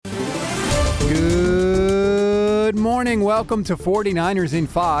morning. Welcome to 49ers in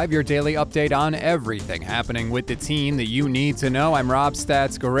 5, your daily update on everything happening with the team that you need to know. I'm Rob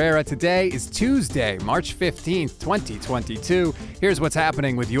Stats Guerrera. Today is Tuesday, March 15th, 2022. Here's what's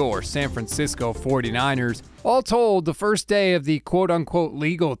happening with your San Francisco 49ers. All told, the first day of the quote-unquote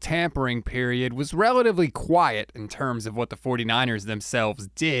legal tampering period was relatively quiet in terms of what the 49ers themselves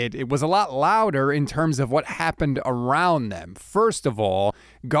did. It was a lot louder in terms of what happened around them. First of all,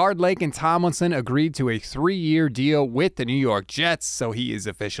 guard Laken Tomlinson agreed to a 3-year deal with the New York Jets, so he is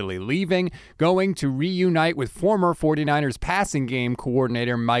officially leaving, going to reunite with former 49ers passing game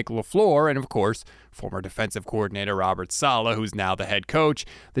coordinator Mike LaFleur and, of course, former defensive coordinator Robert Saleh, who's now the head coach.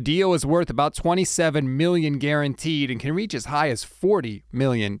 The deal is worth about $27 million guaranteed and can reach as high as $40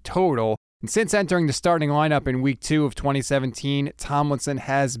 million total. And since entering the starting lineup in Week 2 of 2017, Tomlinson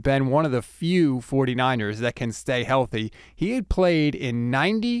has been one of the few 49ers that can stay healthy. He had played in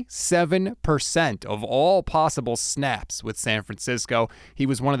 97% of all possible snaps with San Francisco. He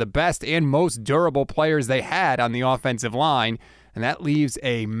was one of the best and most durable players they had on the offensive line. And that leaves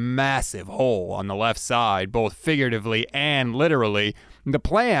a massive hole on the left side, both figuratively and literally. The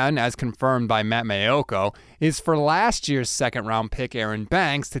plan, as confirmed by Matt Maiocco, is for last year's second-round pick Aaron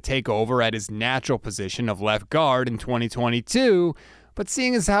Banks to take over at his natural position of left guard in 2022. But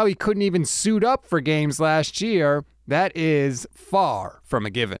seeing as how he couldn't even suit up for games last year, that is far from a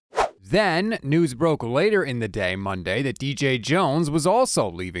given. Then, news broke later in the day, Monday, that DJ Jones was also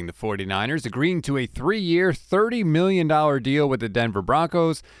leaving the 49ers, agreeing to a 3-year, $30 million deal with the Denver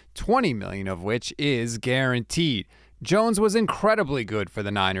Broncos, $20 million of which is guaranteed. Jones was incredibly good for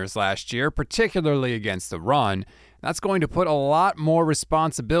the Niners last year, particularly against the run. That's going to put a lot more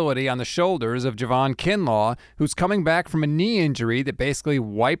responsibility on the shoulders of Javon Kinlaw, who's coming back from a knee injury that basically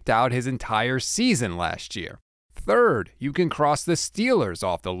wiped out his entire season last year. Third, you can cross the Steelers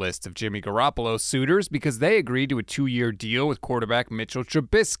off the list of Jimmy Garoppolo suitors because they agreed to a 2-year deal with quarterback Mitchell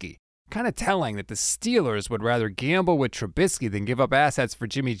Trubisky. Kind of telling that the Steelers would rather gamble with Trubisky than give up assets for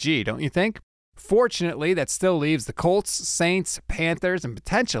Jimmy G, don't you think? Fortunately, that still leaves the Colts, Saints, Panthers, and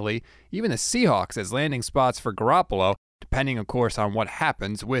potentially even the Seahawks as landing spots for Garoppolo, depending, of course, on what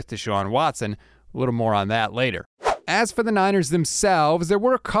happens with Deshaun Watson. A little more on that later. As for the Niners themselves, there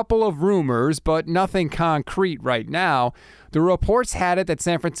were a couple of rumors, but nothing concrete right now. The reports had it that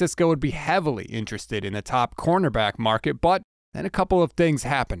San Francisco would be heavily interested in the top cornerback market, but then a couple of things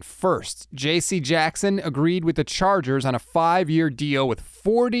happened. First, J.C. Jackson agreed with the Chargers on a 5-year deal with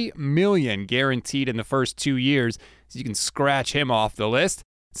 $40 million guaranteed in the first 2 years, so you can scratch him off the list.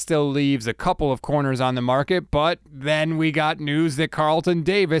 Still leaves a couple of corners on the market, but then we got news that Carlton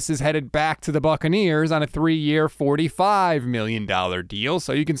Davis is headed back to the Buccaneers on a 3-year, $45 million deal,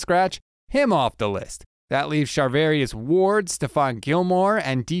 so you can scratch him off the list. That leaves Charvarius Ward, Stephon Gilmore,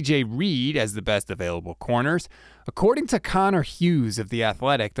 and DJ Reed as the best available corners. According to Connor Hughes of The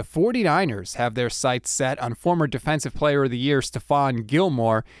Athletic, the 49ers have their sights set on former Defensive Player of the Year Stephon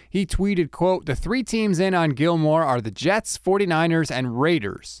Gilmore. He tweeted, quote, "The 3 teams in on Gilmore are the Jets, 49ers, and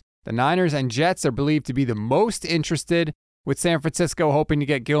Raiders. The Niners and Jets are believed to be the most interested, with San Francisco hoping to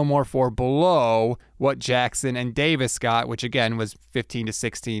get Gilmore for below what Jackson and Davis got, which again was $15 to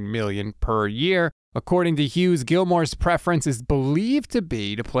 $16 million per year. According to Hughes, Gilmore's preference is believed to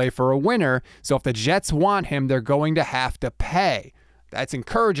be to play for a winner, so if the Jets want him, they're going to have to pay. That's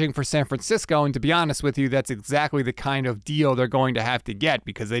encouraging for San Francisco, and to be honest with you, that's exactly the kind of deal they're going to have to get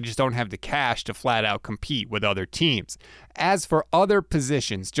because they just don't have the cash to flat out compete with other teams. As for other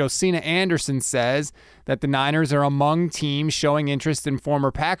positions, Josina Anderson says that the Niners are among teams showing interest in former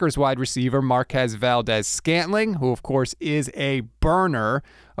Packers wide receiver Marquez Valdes-Scantling, who of course is a burner.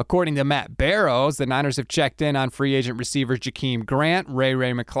 According to Matt Barrows, the Niners have checked in on free agent receivers Jakeem Grant, Ray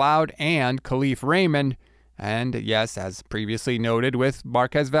McLeod, and Khalif Raymond. And yes, as previously noted with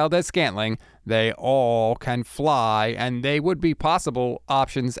Marquez Valdes-Scantling, they all can fly, and they would be possible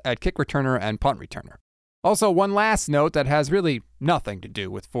options at kick returner and punt returner. Also, one last note that has really nothing to do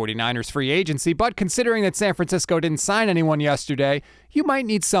with 49ers free agency, but considering that San Francisco didn't sign anyone yesterday, you might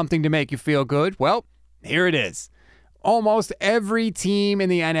need something to make you feel good. Well, here it is. Almost every team in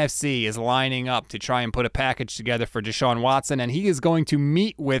the NFC is lining up to try and put a package together for Deshaun Watson, and he is going to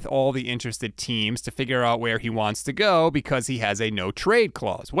meet with all the interested teams to figure out where he wants to go because he has a no-trade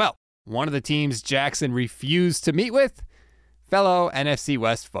clause. Well, one of the teams Jackson refused to meet with, fellow NFC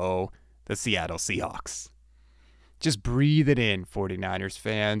West foe, the Seattle Seahawks. Just breathe it in, 49ers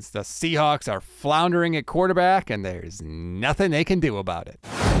fans. The Seahawks are floundering at quarterback, and there's nothing they can do about it.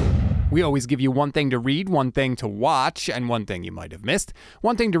 We always give you one thing to read, one thing to watch, and one thing you might have missed.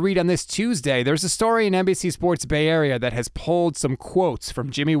 One thing to read on this Tuesday, there's a story in NBC Sports Bay Area that has pulled some quotes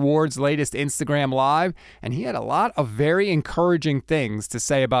from Jimmy Ward's latest Instagram Live, and he had a lot of very encouraging things to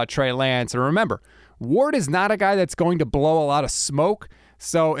say about Trey Lance. And remember, Ward is not a guy that's going to blow a lot of smoke,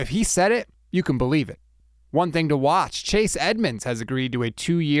 so if he said it, you can believe it. One thing to watch, Chase Edmonds has agreed to a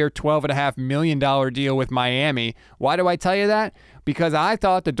 2-year, $12.5 million deal with Miami. Why do I tell you that? Because I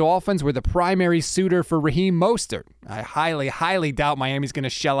thought the Dolphins were the primary suitor for Raheem Mostert. I highly doubt Miami's going to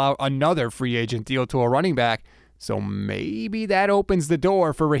shell out another free agent deal to a running back, so maybe that opens the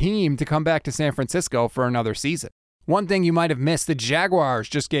door for Raheem to come back to San Francisco for another season. One thing you might have missed, the Jaguars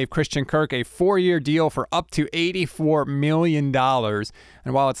just gave Christian Kirk a 4-year deal for up to $84 million.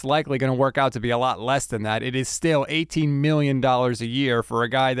 And while it's likely going to work out to be a lot less than that, it is still $18 million a year for a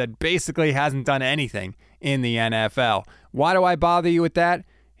guy that basically hasn't done anything in the NFL. Why do I bother you with that?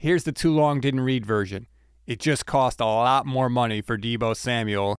 Here's the too long didn't read version. It just cost a lot more money for Deebo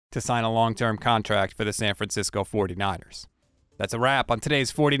Samuel to sign a long-term contract for the San Francisco 49ers. That's a wrap on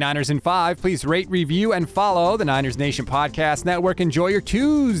today's 49ers in 5. Please rate, review, and follow the Niners Nation Podcast Network. Enjoy your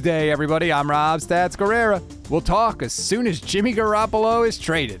Tuesday, everybody. I'm Rob Stats Guerrera. We'll talk as soon as Jimmy Garoppolo is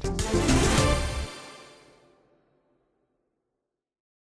traded.